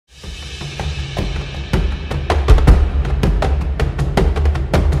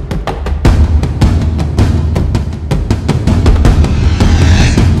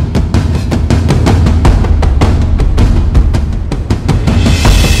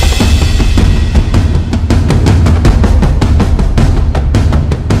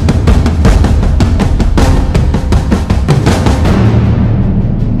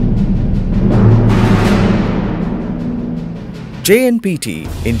JNPT,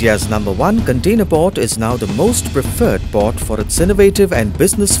 India's #1 container port, is now the most preferred port for its innovative and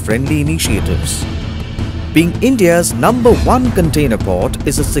business-friendly initiatives. Being India's #1 container port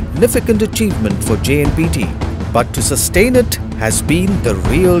is a significant achievement for JNPT, but to sustain it has been the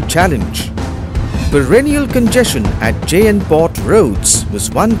real challenge. Perennial congestion at JN Port roads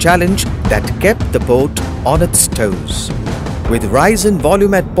was one challenge that kept the port on its toes. With rise in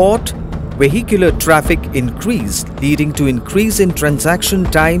volume at port, vehicular traffic increased, leading to increase in transaction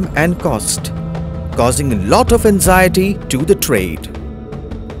time and cost, causing a lot of anxiety to the trade.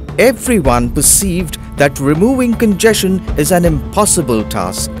 Everyone perceived that removing congestion is an impossible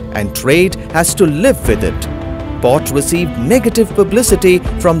task and trade has to live with it. Port received negative publicity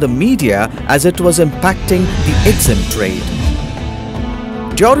from the media as it was impacting the EXIM trade.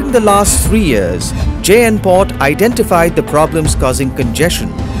 During the last 3 years, JN Port identified the problems causing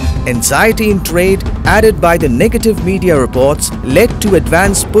congestion. Anxiety in trade, added by the negative media reports, led to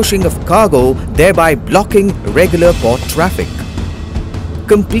advanced pushing of cargo, thereby blocking regular port traffic.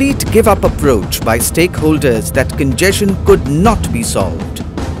 Complete give-up approach by stakeholders that congestion could not be solved.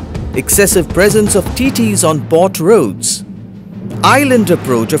 Excessive presence of TTs on port roads. Island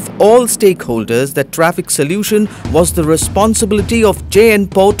approach of all stakeholders that traffic solution was the responsibility of JN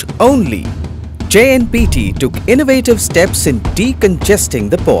Port only. JNPT took innovative steps in decongesting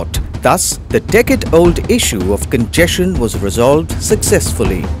the port. Thus, the decade-old issue of congestion was resolved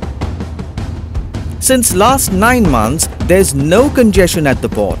successfully. Since last 9 months, there is no congestion at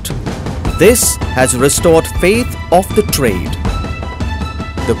the port. This has restored faith of the trade.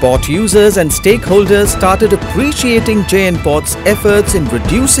 The port users and stakeholders started appreciating JN Port's efforts in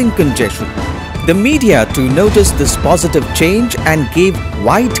reducing congestion. The media too noticed this positive change and gave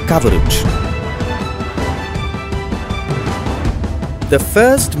wide coverage. The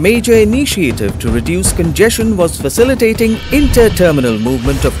first major initiative to reduce congestion was facilitating inter-terminal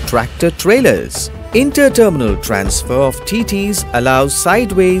movement of tractor-trailers. Inter-terminal transfer of TTs allows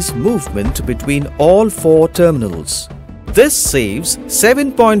sideways movement between all 4 terminals. This saves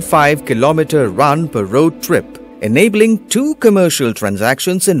 7.5 km run per road trip, enabling 2 commercial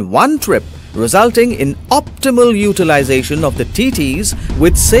transactions in 1 trip, resulting in optimal utilization of the TTs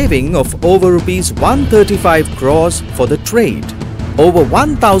with saving of over Rs 135 crores for the trade. Over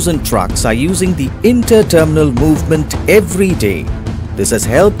 1,000 trucks are using the inter-terminal movement every day. This has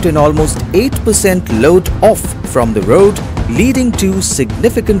helped in almost 8% load off from the road, leading to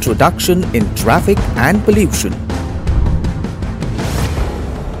significant reduction in traffic and pollution.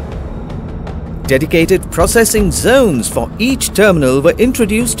 Dedicated processing zones for each terminal were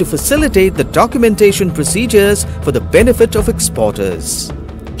introduced to facilitate the documentation procedures for the benefit of exporters.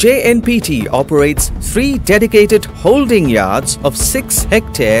 JNPT operates 3 dedicated holding yards of 6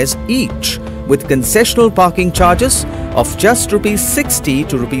 hectares each, with concessional parking charges of just ₹60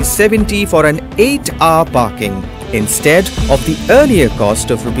 to ₹70 for an 8-hour parking, instead of the earlier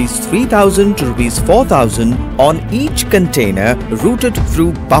cost of ₹3,000 to ₹4,000 on each container routed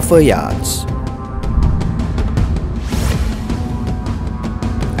through buffer yards.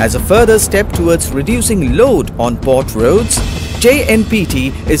 As a further step towards reducing load on port roads,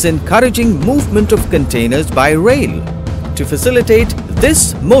 JNPT is encouraging movement of containers by rail. To facilitate this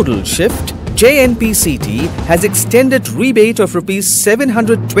modal shift, JNPCT has extended rebate of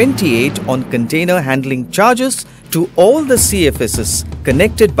 ₹728 on container handling charges to all the CFSs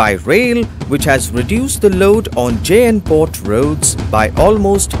connected by rail, which has reduced the load on JN Port roads by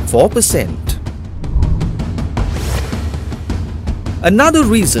almost 4%. Another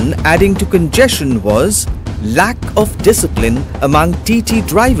reason adding to congestion was lack of discipline among TT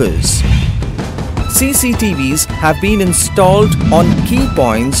drivers. CCTVs have been installed on key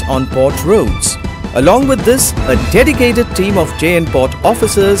points on port roads. Along with this, a dedicated team of JN Port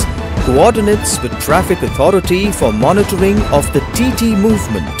officers coordinates with Traffic Authority for monitoring of the TT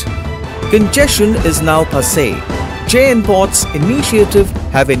movement. Congestion is now passé. JN Port's initiative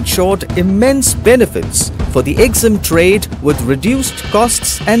have ensured immense benefits for the EXIM trade with reduced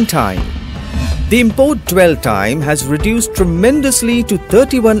costs and time. The import dwell time has reduced tremendously to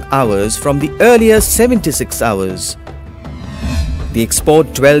 31 hours from the earlier 76 hours. The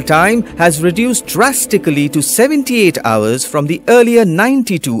export dwell time has reduced drastically to 78 hours from the earlier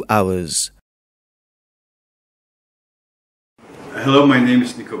 92 hours. Hello, my name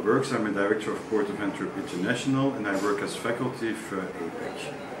is Nico Burks. I'm a director of Port of Antwerp International and I work as faculty for APEC.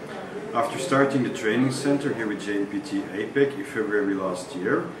 After starting the training center here with JNPT APEC in February last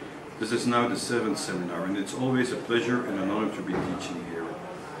year, this is now the 7th seminar and it's always a pleasure and an honor to be teaching here.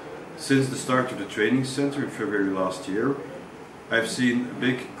 Since the start of the training center in February last year, I've seen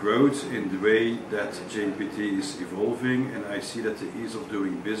big growth in the way that JNPT is evolving, and I see that the ease of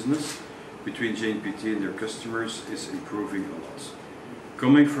doing business between JNPT and their customers is improving a lot.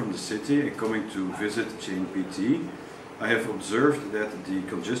 Coming from the city and coming to visit JNPT, I have observed that the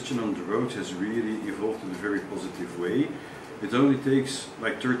congestion on the road has really evolved in a very positive way. It only takes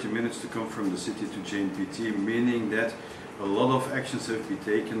like 30 minutes to come from the city to JNPT, meaning that a lot of actions have been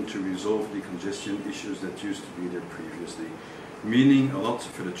taken to resolve the congestion issues that used to be there previously. Meaning a lot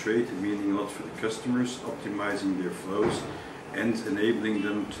for the trade, meaning a lot for the customers, optimizing their flows and enabling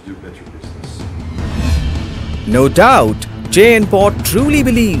them to do better business. No doubt, JNPort truly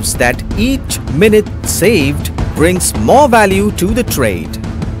believes that each minute saved brings more value to the trade.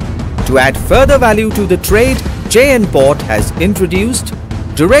 To add further value to the trade, JNPort has introduced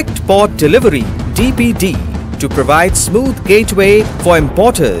Direct Port Delivery (DPD) to provide smooth gateway for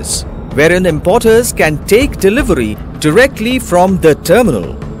importers, wherein importers can take delivery directly from the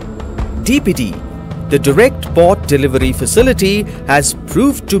terminal. DPD, the Direct Port Delivery Facility, has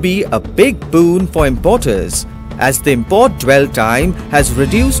proved to be a big boon for importers, as the import dwell time has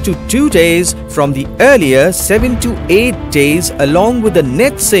reduced to 2 days from the earlier 7 to 8 days, along with a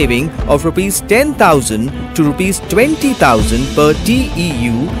net saving of Rs 10,000 to Rs 20,000 per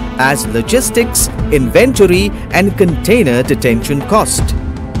TEU as logistics, inventory and container detention cost.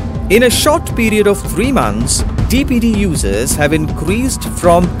 In a short period of 3 months, DPD users have increased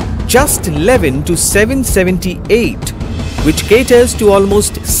from just 11 to 778, which caters to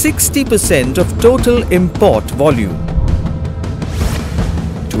almost 60% of total import volume.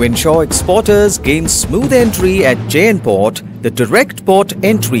 To ensure exporters gain smooth entry at JNPort, the Direct Port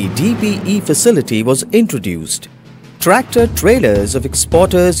Entry DPE facility was introduced. Tractor trailers of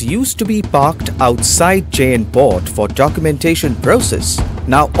exporters used to be parked outside JNPort for documentation process.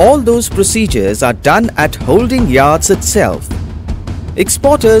 Now all those procedures are done at holding yards itself.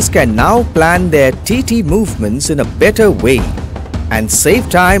 Exporters can now plan their TT movements in a better way and save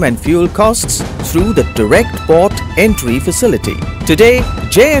time and fuel costs through the Direct Port Entry facility. Today,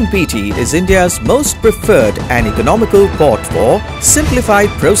 JNPT is India's most preferred and economical port for simplified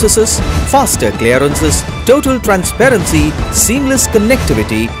processes, faster clearances, total transparency, seamless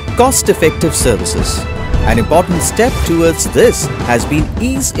connectivity, cost-effective services. An important step towards this has been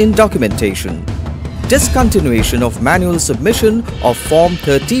ease in documentation. Discontinuation of manual submission of Form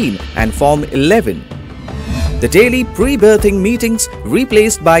 13 and Form 11. The daily pre-berthing meetings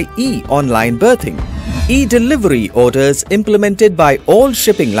replaced by e-online berthing. E-delivery orders implemented by all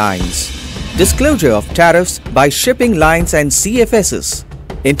shipping lines. Disclosure of tariffs by shipping lines and CFSs.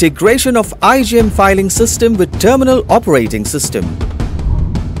 Integration of IGM filing system with terminal operating system.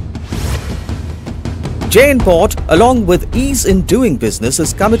 JNPort, along with ease in doing business,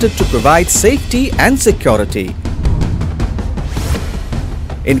 is committed to provide safety and security.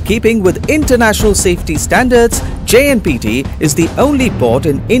 In keeping with international safety standards, JNPT is the only port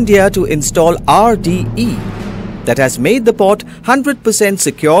in India to install RDE that has made the port 100%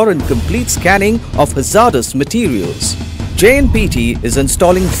 secure in complete scanning of hazardous materials. JNPT is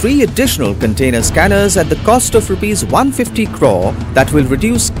installing 3 additional container scanners at the cost of Rs 150 crore that will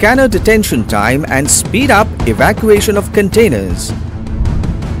reduce scanner detention time and speed up evacuation of containers.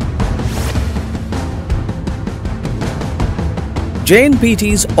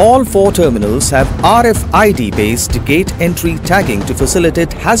 JNPT's all 4 terminals have RFID-based gate entry tagging to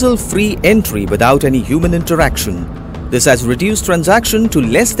facilitate hassle-free entry without any human interaction. This has reduced transaction to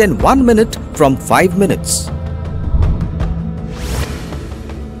less than 1 minute from 5 minutes.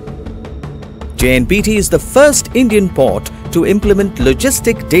 JNPT is the first Indian port to implement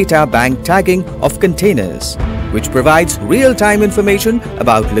logistic data bank tagging of containers, which provides real-time information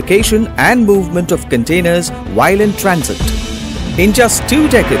about location and movement of containers while in transit. In just 2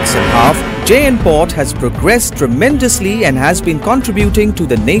 decades and a half, JNPort has progressed tremendously and has been contributing to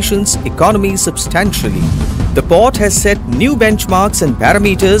the nation's economy substantially. The port has set new benchmarks and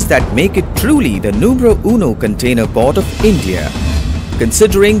parameters that make it truly the numero uno container port of India.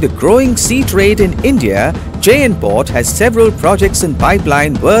 Considering the growing sea trade in India, JNPort has several projects in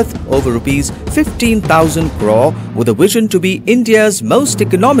pipeline worth over Rs 15,000 crore with a vision to be India's most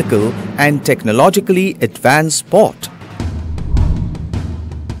economical and technologically advanced port.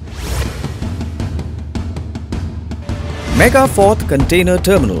 Mega 4th Container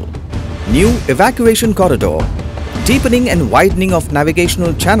Terminal, new evacuation corridor, deepening and widening of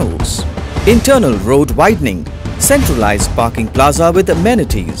navigational channels, internal road widening, centralized parking plaza with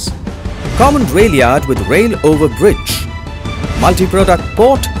amenities, common rail yard with rail over bridge, multi-product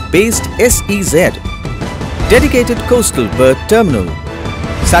port based SEZ, dedicated coastal berth terminal,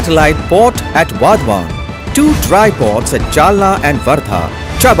 satellite port at Wadhwan, 2 dry ports at Jalna and Wardha,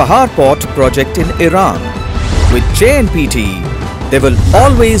 Chabahar Port project in Iran. With JNPT, there will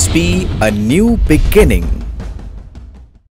always be a new beginning.